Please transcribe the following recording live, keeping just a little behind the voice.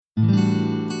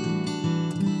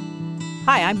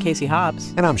Hi, I'm Casey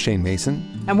Hobbs. And I'm Shane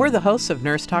Mason. And we're the hosts of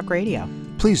Nurse Talk Radio.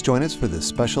 Please join us for this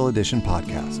special edition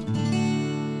podcast.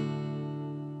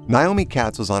 Naomi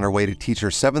Katz was on her way to teach her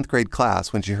 7th grade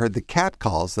class when she heard the cat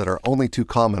calls that are only too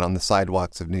common on the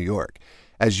sidewalks of New York.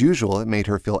 As usual, it made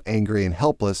her feel angry and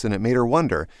helpless, and it made her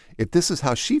wonder, if this is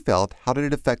how she felt, how did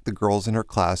it affect the girls in her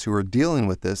class who were dealing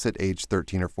with this at age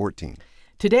 13 or 14?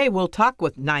 Today, we'll talk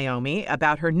with Naomi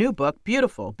about her new book,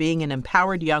 Beautiful, Being an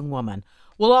Empowered Young Woman.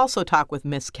 We'll also talk with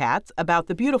Miss Katz about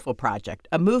the Beautiful Project,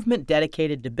 a movement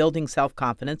dedicated to building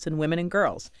self-confidence in women and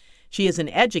girls. She is an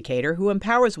educator who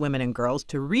empowers women and girls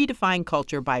to redefine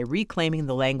culture by reclaiming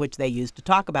the language they use to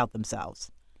talk about themselves.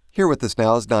 Here with us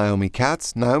now is Naomi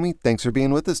Katz. Naomi, thanks for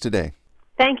being with us today.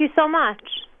 Thank you so much.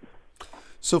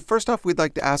 So first off, we'd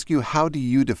like to ask you, how do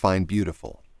you define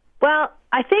beautiful? Well,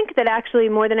 I think that actually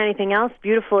more than anything else,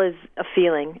 beautiful is a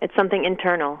feeling. It's something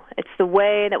internal. It's the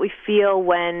way that we feel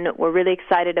when we're really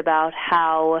excited about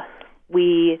how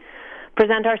we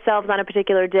present ourselves on a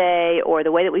particular day, or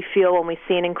the way that we feel when we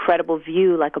see an incredible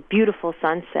view like a beautiful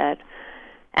sunset.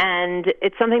 And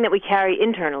it's something that we carry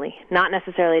internally, not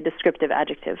necessarily a descriptive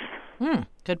adjective.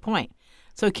 Good point.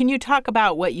 So can you talk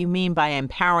about what you mean by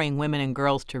empowering women and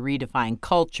girls to redefine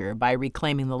culture by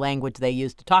reclaiming the language they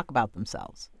use to talk about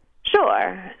themselves?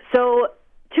 Sure. So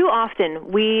too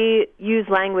often we use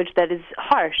language that is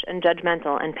harsh and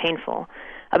judgmental and painful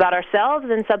about ourselves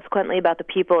and subsequently about the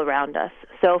people around us.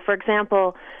 So, for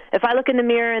example, if I look in the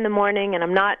mirror in the morning and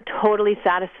I'm not totally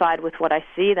satisfied with what I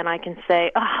see, then I can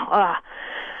say,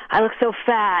 I look so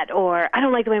fat, or I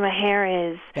don't like the way my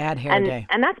hair is. Bad hair day.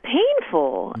 And that's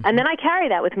painful. Mm-hmm. And then I carry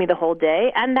that with me the whole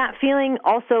day, and that feeling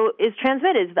also is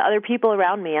transmitted to the other people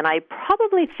around me, and I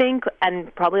probably think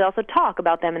and probably also talk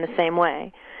about them in the same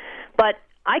way. But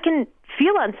I can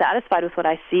feel unsatisfied with what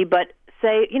I see, but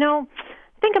say, I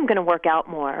think I'm going to work out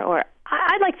more, or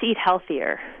I'd like to eat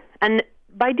healthier. And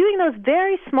by doing those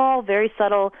very small, very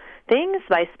subtle things,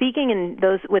 by speaking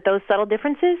with those subtle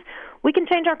differences, we can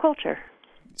change our culture.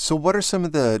 So what are some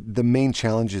of the main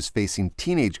challenges facing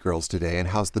teenage girls today, and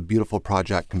how's the Beautiful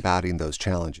Project combating those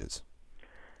challenges?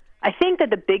 I think that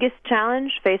the biggest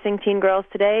challenge facing teen girls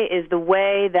today is the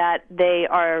way that they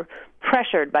are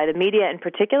pressured by the media in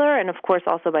particular, and of course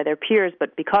also by their peers,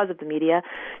 but because of the media,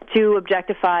 to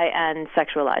objectify and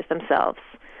sexualize themselves,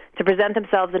 to present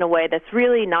themselves in a way that's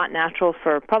really not natural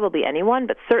for probably anyone,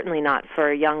 but certainly not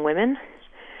for young women,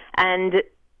 and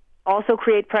also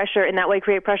create pressure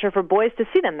for boys to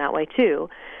see them that way too.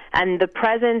 And the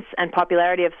presence and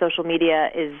popularity of social media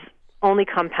only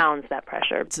compounds that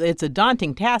pressure. It's a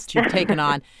daunting task you've taken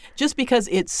on just because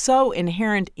it's so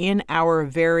inherent in our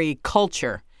very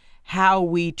culture, how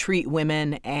we treat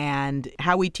women and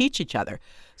how we teach each other.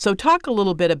 So talk a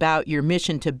little bit about your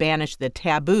mission to banish the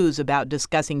taboos about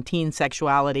discussing teen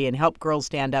sexuality and help girls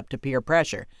stand up to peer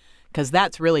pressure, because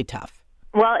that's really tough.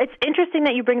 Well, it's interesting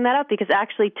that you bring that up, because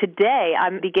actually today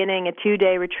I'm beginning a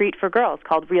 2-day retreat for girls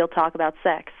called Real Talk About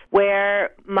Sex,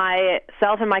 where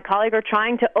myself and my colleague are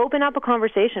trying to open up a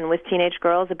conversation with teenage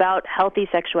girls about healthy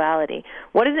sexuality.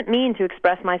 What does it mean to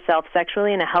express myself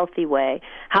sexually in a healthy way?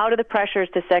 How do the pressures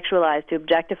to sexualize, to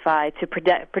objectify, to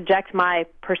project my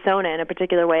persona in a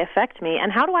particular way affect me?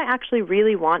 And how do I actually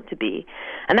really want to be?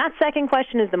 And that second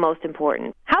question is the most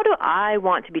important. How do I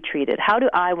want to be treated? How do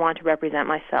I want to represent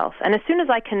myself? And as soon as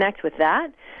I connect with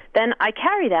that, then I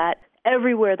carry that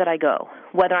everywhere that I go.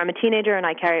 Whether I'm a teenager and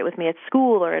I carry it with me at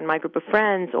school or in my group of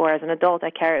friends, or as an adult I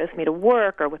carry it with me to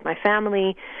work or with my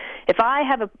family. If I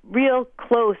have a real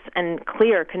close and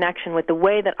clear connection with the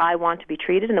way that I want to be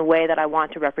treated and the way that I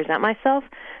want to represent myself,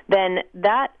 then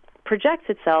that projects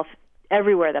itself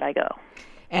everywhere that I go.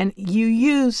 And you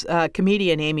use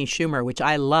comedian Amy Schumer, which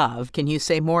I love. Can you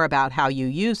say more about how you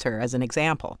use her as an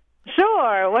example?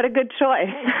 Sure. What a good choice.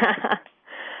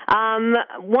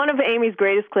 One of Amy's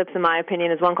greatest clips, in my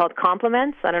opinion, is one called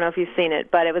Compliments. I don't know if you've seen it,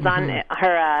 but it was on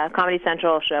her Comedy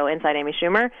Central show, Inside Amy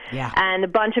Schumer. Yeah. And a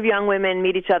bunch of young women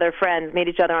meet each other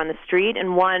on the street,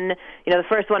 and one, the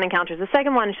first one encounters the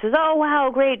second one, and she says, oh, wow,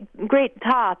 great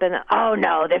top, and oh,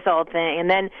 no, this old thing, and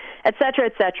then et cetera,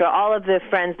 all of the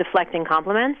friends deflecting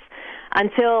compliments,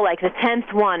 until like the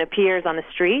 10th one appears on the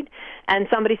street, and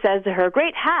somebody says to her,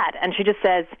 great hat, and she just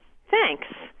says, thanks.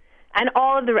 And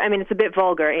all of it's a bit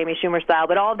vulgar, Amy Schumer style,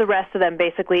 but all of the rest of them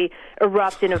basically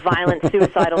erupt in a violent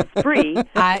suicidal spree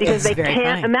because they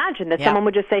can't imagine that someone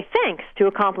would just say thanks to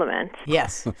a compliment.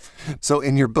 Yes. So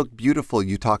in your book, Beautiful,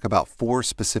 you talk about 4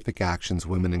 specific actions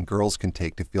women and girls can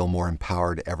take to feel more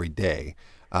empowered every day.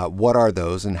 What are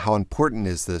those, and how important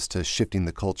is this to shifting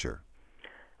the culture?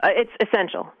 It's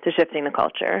essential to shifting the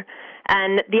culture.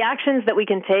 And the actions that we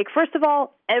can take, first of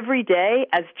all, every day,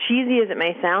 as cheesy as it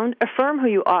may sound, affirm who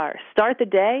you are. Start the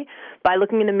day by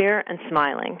looking in the mirror and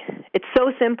smiling. It's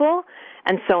so simple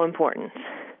and so important.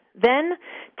 Then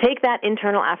take that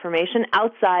internal affirmation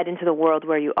outside into the world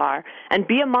where you are and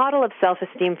be a model of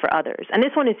self-esteem for others. And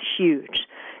this one is huge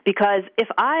because if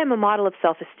I am a model of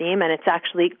self-esteem and it's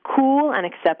actually cool and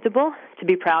acceptable to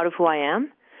be proud of who I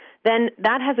am, then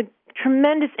that has a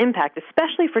tremendous impact,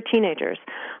 especially for teenagers,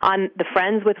 on the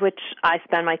friends with whom I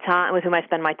spend my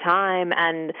time,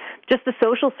 and just the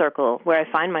social circle where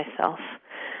I find myself.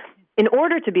 In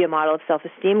order to be a model of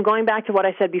self-esteem, going back to what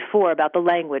I said before about the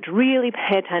language, really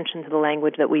pay attention to the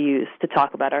language that we use to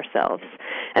talk about ourselves,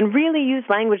 and really use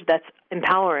language that's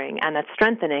empowering and that's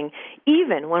strengthening,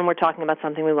 even when we're talking about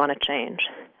something we want to change.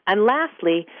 And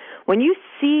lastly, when you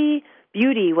see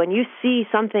beauty, when you see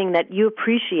something that you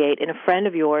appreciate in a friend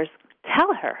of yours,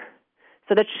 tell her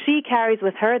so that she carries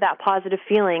with her that positive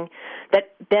feeling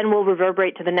that then will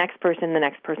reverberate to the next person, the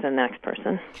next person, the next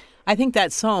person. I think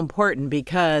that's so important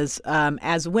because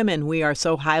as women, we are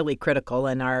so highly critical,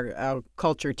 and our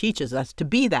culture teaches us to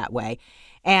be that way.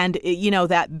 And,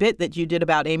 that bit that you did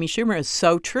about Amy Schumer is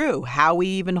so true, how we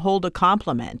even hold a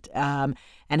compliment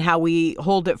and how we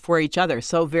hold it for each other.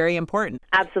 So very important.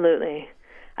 Absolutely.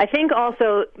 I think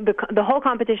also the whole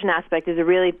competition aspect is a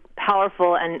really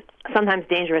powerful and sometimes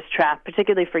dangerous trap,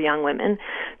 particularly for young women,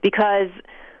 because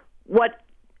what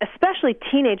especially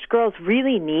teenage girls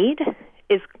really need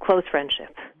is close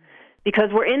friendship. Because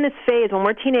we're in this phase, when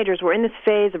we're teenagers, we're in this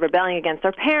phase of rebelling against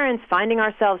our parents, finding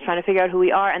ourselves, trying to figure out who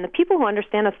we are, and the people who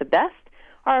understand us the best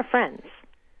are our friends.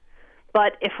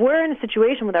 But if we're in a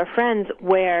situation with our friends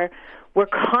where we're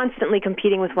constantly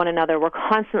competing with one another, we're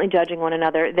constantly judging one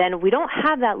another, then we don't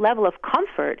have that level of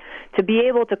comfort to be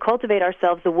able to cultivate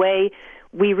ourselves the way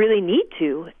we really need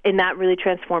to in that really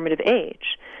transformative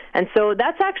age. And so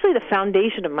that's actually the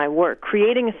foundation of my work,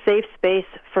 creating a safe space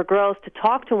for girls to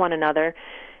talk to one another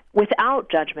without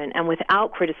judgment and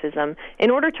without criticism in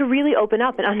order to really open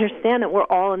up and understand that we're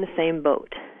all in the same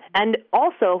boat. And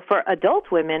also for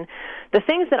adult women, the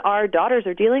things that our daughters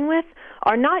are dealing with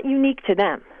are not unique to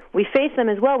them. We face them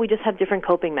as well, we just have different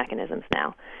coping mechanisms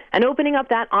now. And opening up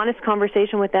that honest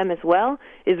conversation with them as well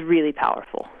is really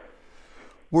powerful.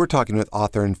 We're talking with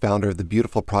author and founder of The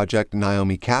Beautiful Project,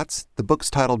 Naomi Katz. The book's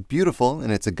titled Beautiful,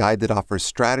 and it's a guide that offers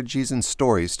strategies and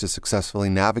stories to successfully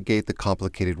navigate the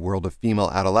complicated world of female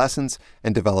adolescence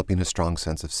and developing a strong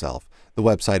sense of self. The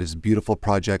website is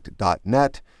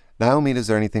beautifulproject.net. Naomi, is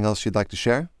there anything else you'd like to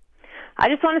share? I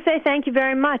just want to say thank you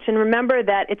very much, and remember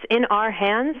that it's in our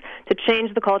hands to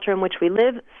change the culture in which we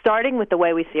live, starting with the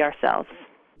way we see ourselves.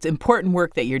 It's important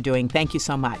work that you're doing. Thank you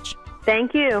so much.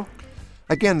 Thank you.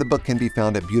 Again, the book can be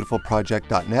found at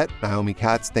beautifulproject.net. Naomi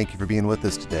Katz, thank you for being with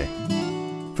us today.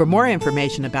 For more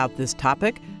information about this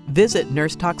topic, visit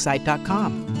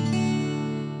nursetalksite.com.